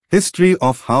History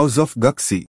of House of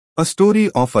Guxi, a story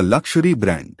of a luxury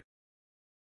brand.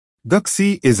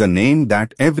 Guxi is a name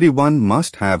that everyone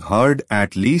must have heard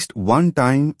at least one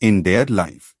time in their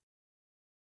life.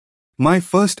 My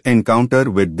first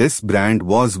encounter with this brand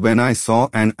was when I saw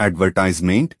an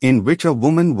advertisement in which a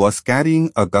woman was carrying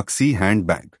a Guxi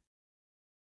handbag.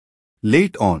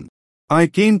 Late on, I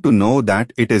came to know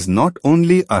that it is not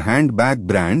only a handbag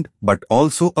brand but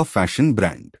also a fashion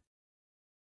brand.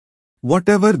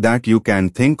 Whatever that you can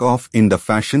think of in the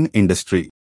fashion industry,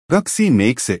 Guxi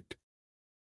makes it.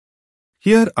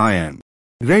 Here I am,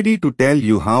 ready to tell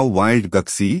you how wild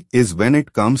Guxi is when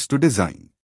it comes to design.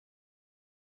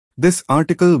 This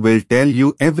article will tell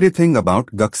you everything about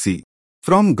Guxi,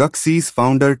 from Guxi's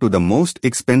founder to the most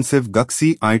expensive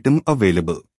Guxi item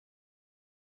available.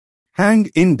 Hang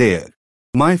in there,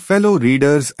 my fellow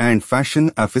readers and fashion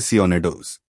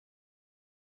aficionados.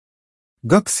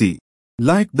 Guxi,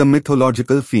 like the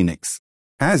mythological phoenix,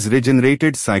 has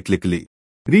regenerated cyclically,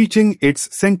 reaching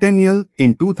its centennial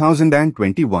in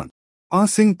 2021,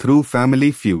 passing through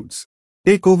family feuds,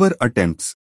 takeover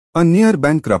attempts, a near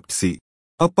bankruptcy,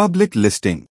 a public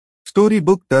listing,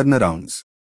 storybook turnarounds,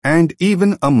 and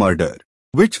even a murder,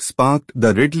 which sparked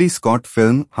the Ridley Scott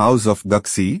film House of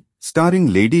Guxi,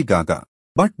 starring Lady Gaga.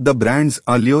 But the brand's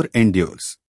allure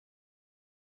endures.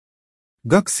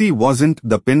 Guxi wasn't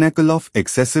the pinnacle of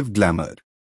excessive glamour,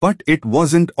 but it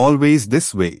wasn't always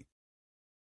this way.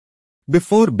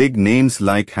 Before big names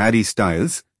like Harry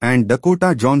Styles and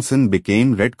Dakota Johnson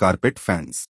became red carpet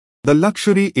fans, the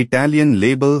luxury Italian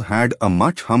label had a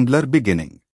much humbler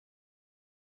beginning.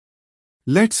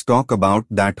 Let's talk about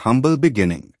that humble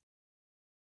beginning.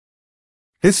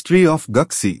 History of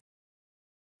Guxi.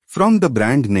 From the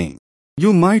brand name,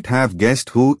 you might have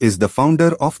guessed who is the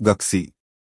founder of Guxi.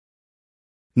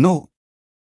 No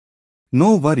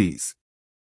worries.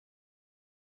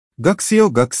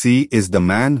 Guxio Guxi is the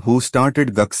man who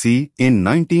started Guxi in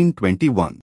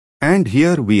 1921. And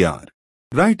here we are,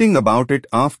 writing about it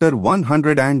after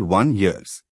 101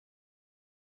 years.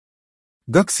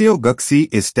 Guxio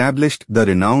Guxi established the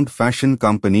renowned fashion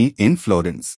company in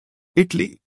Florence,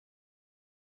 Italy.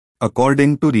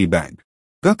 According to Rebag,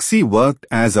 Guxi worked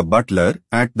as a butler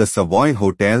at the Savoy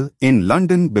Hotel in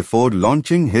London before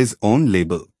launching his own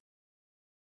label.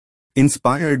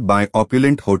 Inspired by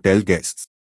opulent hotel guests,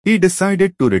 he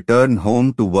decided to return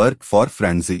home to work for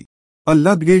Franzi, a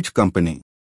luggage company,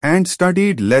 and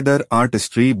studied leather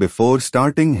artistry before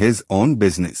starting his own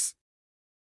business.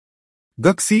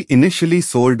 Guxi initially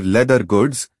sold leather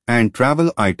goods and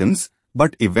travel items,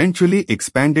 but eventually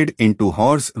expanded into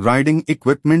horse-riding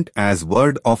equipment as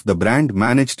word of the brand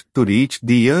managed to reach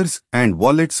the ears and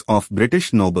wallets of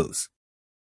British nobles.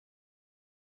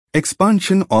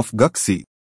 Expansion of Guxi.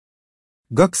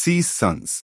 Guxi's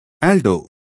sons, Aldo,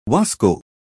 Vasco,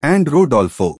 and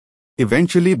Rodolfo,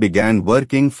 eventually began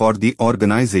working for the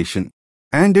organization,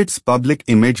 and its public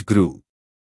image grew.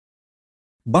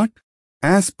 But,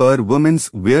 as per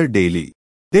Women's Wear Daily,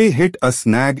 they hit a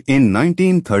snag in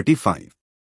 1935.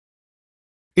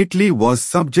 Italy was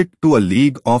subject to a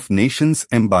League of Nations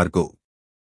embargo.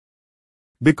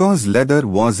 Because leather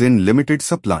was in limited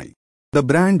supply, the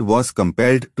brand was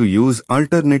compelled to use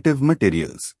alternative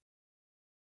materials.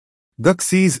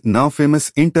 Guxi's now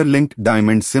famous interlinked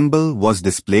diamond symbol was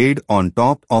displayed on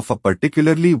top of a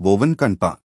particularly woven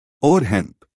kanpa, or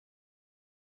hemp.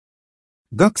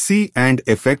 Guxi and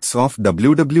effects of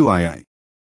WWII.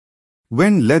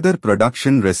 When leather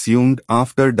production resumed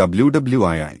after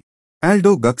WWII,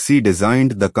 Aldo Guxi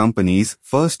designed the company's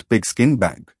first pigskin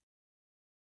bag.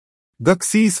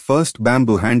 Guxi's first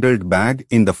bamboo-handled bag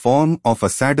in the form of a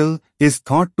saddle is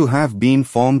thought to have been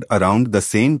formed around the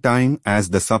same time as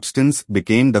the substance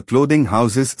became the clothing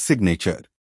house's signature.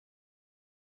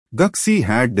 Guxi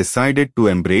had decided to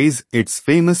embrace its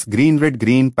famous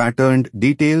green-red-green patterned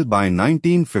detail by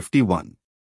 1951.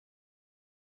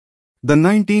 The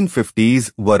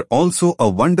 1950s were also a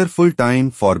wonderful time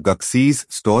for Guxi's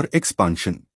store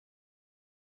expansion.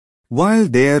 While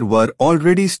there were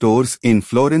already stores in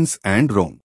Florence and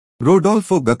Rome,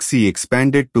 Rodolfo Guxi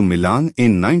expanded to Milan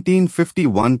in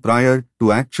 1951 prior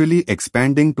to actually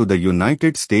expanding to the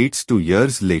United States 2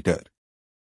 years later.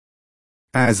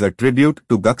 As a tribute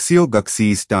to Guxio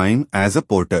Guxi's time as a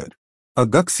porter, a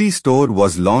Guxi store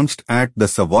was launched at the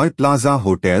Savoy Plaza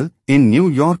Hotel in New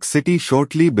York City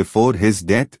shortly before his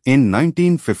death in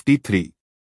 1953.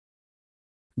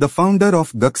 The founder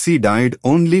of Guxi died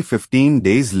only 15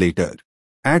 days later,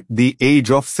 at the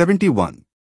age of 71.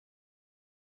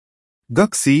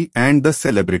 Guxi and the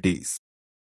celebrities.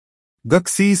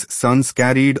 Guxey's sons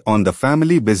carried on the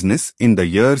family business in the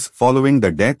years following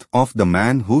the death of the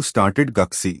man who started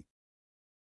Guxey.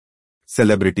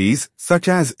 Celebrities such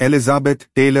as Elizabeth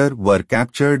Taylor were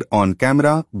captured on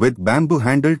camera with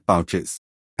bamboo-handled pouches,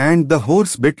 and the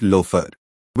horsebit loafer,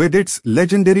 with its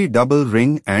legendary double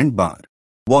ring and bar,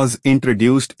 was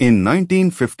introduced in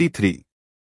 1953.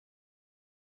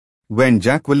 When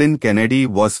Jacqueline Kennedy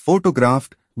was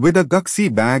photographed with a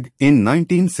Guxey bag in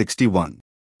 1961,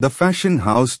 the fashion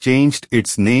house changed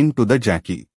its name to the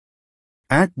Jackie.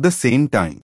 At the same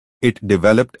time, it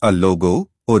developed a logo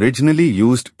originally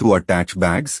used to attach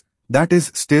bags that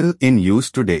is still in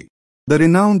use today. The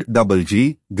renowned Double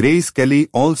G, Grace Kelly,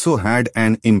 also had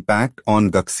an impact on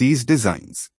Guxey's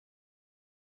designs.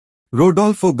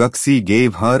 Rodolfo Guxey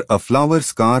gave her a flower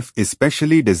scarf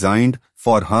especially designed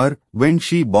for her when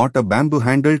she bought a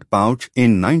bamboo-handled pouch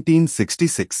in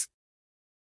 1966.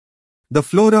 The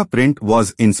Flora print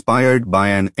was inspired by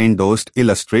an endorsed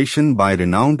illustration by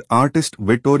renowned artist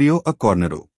Vittorio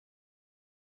Accornero.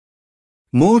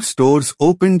 More stores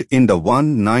opened in the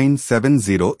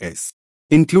 1970s,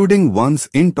 including ones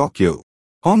in Tokyo,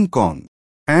 Hong Kong,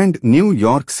 and New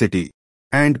York City,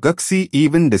 and Guxey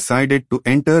even decided to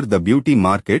enter the beauty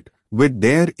market with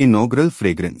their inaugural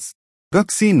fragrance,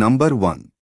 Guxey No. 1.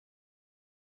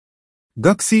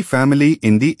 Guxey family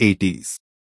in the 80s.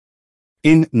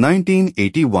 In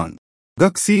 1981,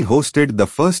 Guxey hosted the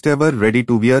first ever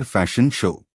ready-to-wear fashion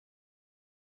show.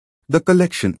 The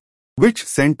collection, which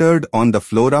centered on the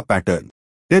Flora pattern,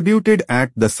 debuted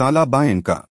at the Sala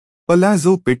Bianca,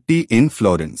 Palazzo Pitti in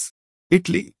Florence,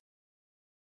 Italy.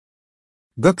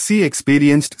 Guxey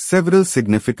experienced several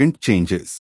significant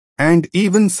changes, and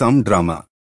even some drama,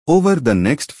 over the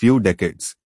next few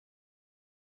decades.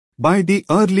 By the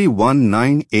early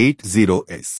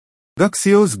 1980s,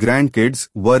 Guxey's grandkids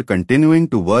were continuing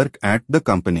to work at the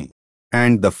company,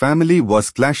 and the family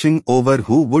was clashing over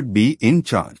who would be in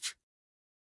charge.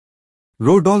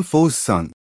 Rodolfo's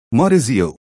son,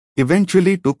 Maurizio,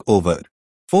 eventually took over,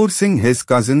 forcing his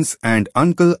cousins and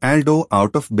Uncle Aldo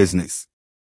out of business.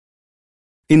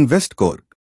 Investcorp,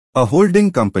 a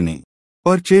holding company,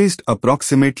 purchased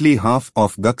approximately half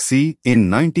of Guxey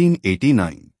in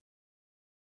 1989.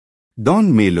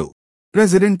 Don Melo,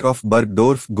 president of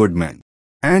Bergdorf Goodman,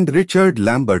 and Richard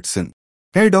Lambertson,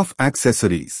 head of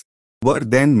accessories, were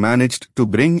then managed to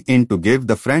bring in to give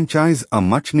the franchise a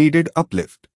much-needed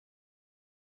uplift.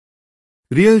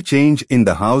 Real change in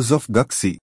the house of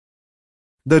Guxey.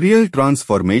 The real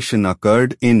transformation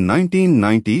occurred in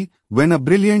 1990 when a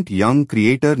brilliant young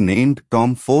creator named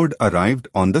Tom Ford arrived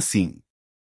on the scene.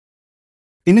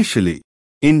 Initially,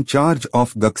 in charge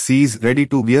of Guxey's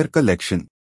ready-to-wear collection,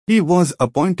 he was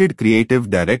appointed creative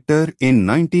director in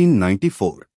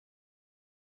 1994.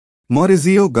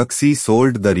 Maurizio Guxey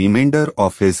sold the remainder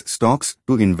of his stocks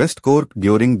to Investcorp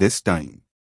during this time.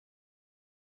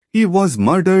 He was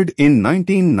murdered in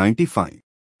 1995,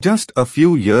 just a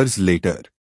few years later.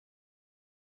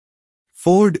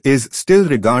 Ford is still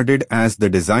regarded as the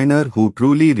designer who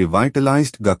truly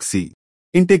revitalized Guxey,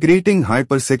 integrating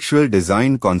hypersexual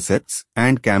design concepts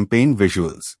and campaign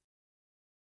visuals.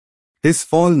 His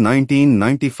fall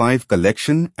 1995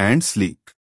 collection and sleek,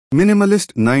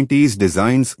 minimalist 90s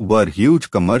designs were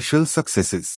huge commercial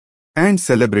successes, and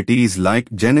celebrities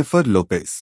like Jennifer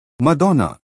Lopez,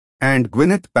 Madonna, and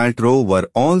Gwyneth Paltrow were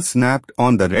all snapped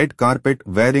on the red carpet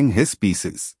wearing his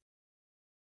pieces.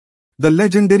 The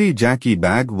legendary Jackie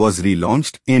bag was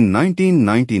relaunched in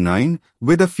 1999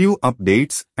 with a few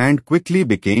updates and quickly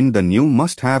became the new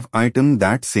must-have item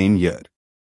that same year.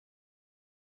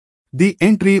 The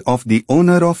entry of the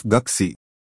owner of Guxey.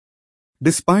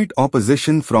 Despite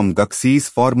opposition from Guxey's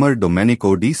former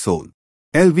Domenico Di Sole,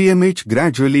 LVMH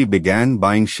gradually began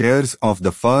buying shares of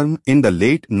the firm in the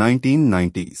late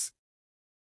 1990s.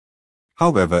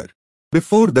 However,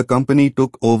 before the company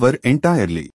took over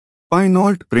entirely,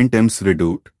 Pinault Printemps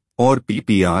Redoute, or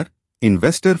PPR,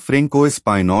 investor Francois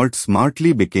Pinault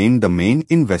smartly became the main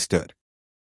investor.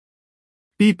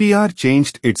 PPR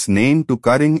changed its name to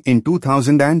Kering in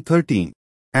 2013,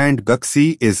 and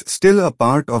Guxey is still a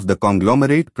part of the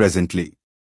conglomerate presently.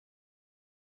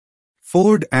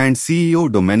 Ford and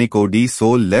CEO Domenico Di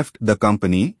Sole left the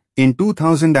company in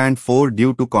 2004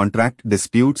 due to contract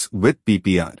disputes with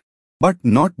PPR, but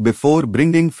not before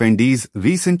bringing Fendi's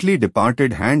recently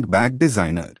departed handbag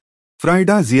designer,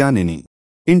 Frida Giannini,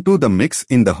 into the mix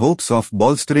in the hopes of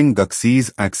bolstering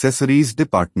Guxey's accessories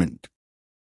department.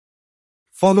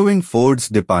 Following Ford's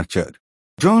departure,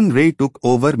 John Ray took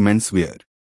over menswear,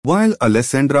 while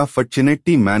Alessandra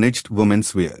Facchinetti managed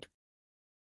womenswear.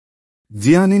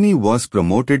 Giannini was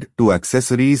promoted to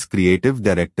accessories creative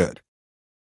director,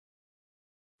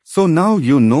 So now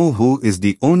you know who is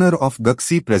the owner of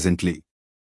Guxi presently.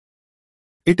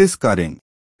 It is Karin,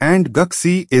 and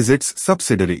Guxi is its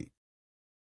subsidiary.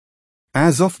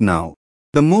 As of now,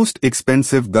 the most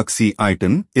expensive Guxi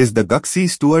item is the Guxi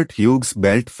Stuart Hughes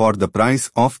belt for the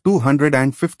price of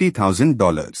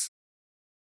 $250,000.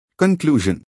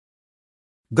 Conclusion.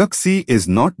 Guxi is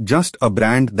not just a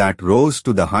brand that rose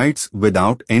to the heights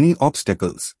without any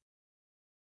obstacles.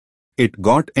 It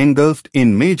got engulfed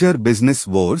in major business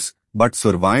wars, but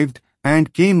survived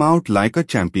and came out like a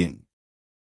champion.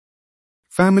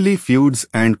 Family feuds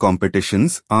and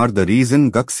competitions are the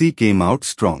reason Guxi came out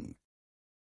strong.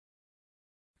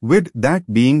 With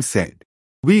that being said,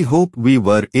 we hope we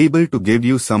were able to give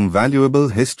you some valuable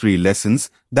history lessons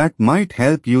that might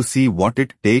help you see what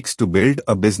it takes to build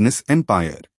a business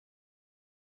empire.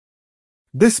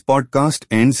 This podcast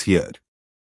ends here.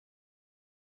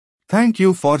 Thank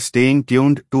you for staying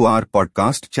tuned to our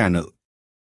podcast channel.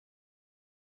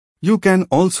 You can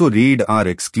also read our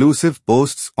exclusive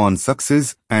posts on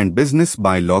success and business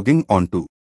by logging on to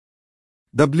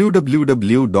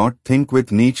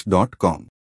www.thinkwithniche.com.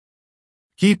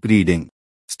 Keep reading.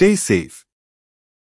 Stay safe.